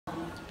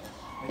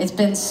It's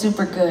been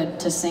super good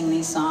to sing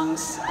these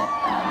songs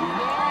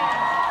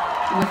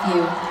with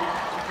you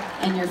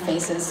in your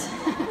faces,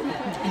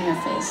 in your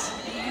face,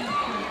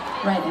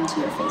 right into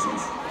your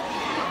faces.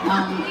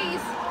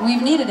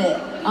 We've needed it,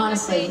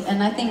 honestly,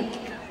 and I think,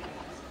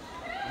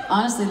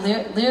 honestly,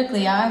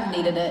 lyrically, I've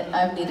needed it.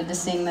 I've needed to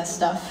sing this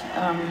stuff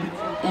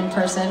in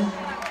person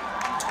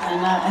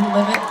and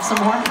live it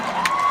some more.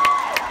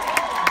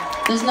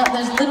 There's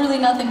literally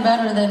nothing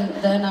better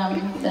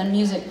than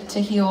music to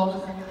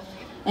heal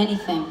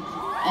anything,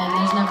 and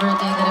there's never a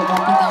day that it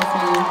won't be there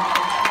for you.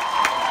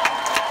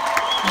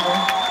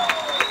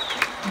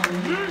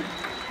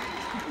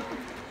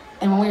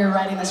 And when we were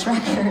writing this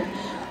record,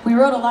 we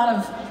wrote a lot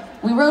of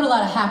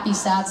happy,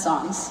 sad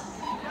songs.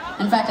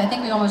 In fact, I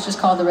think we almost just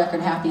called the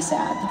record Happy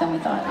Sad, but then we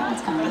thought, oh,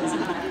 it's kind of lazy.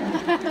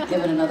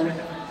 Give it another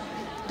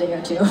day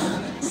or two,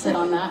 sit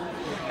on that.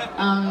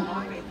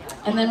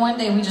 And then one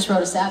day we just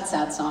wrote a sad,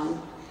 sad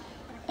song,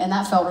 and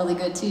that felt really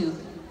good too.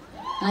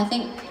 And I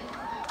think,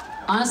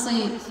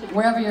 honestly,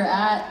 wherever you're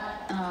at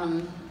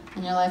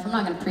in your life, I'm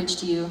not going to preach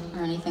to you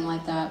or anything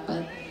like that,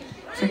 but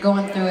if you're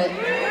going through it,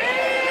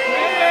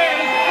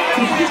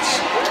 preach.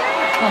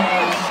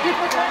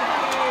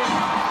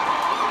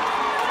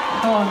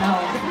 Oh no.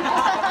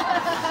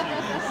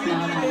 No.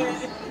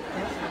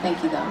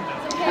 Thank you though.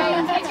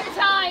 Take your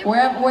time.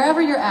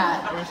 Wherever you're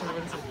at,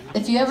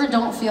 if you ever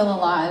don't feel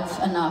alive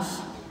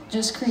enough,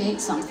 just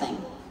create something.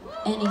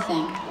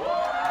 Anything.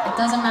 It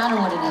doesn't matter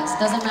what it is. It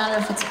doesn't matter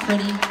if it's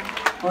pretty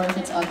or if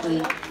it's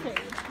ugly.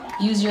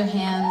 Use your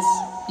hands,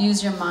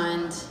 use your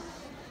mind,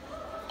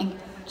 and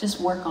just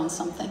work on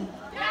something.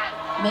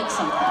 Make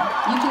something.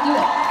 You can do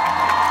it.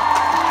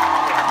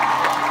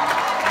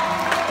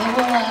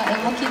 It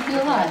will keep you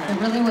alive. It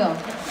really will.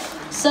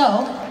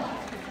 So,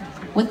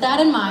 with that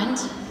in mind,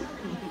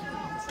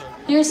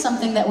 here's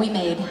something that we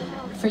made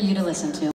for you to listen to.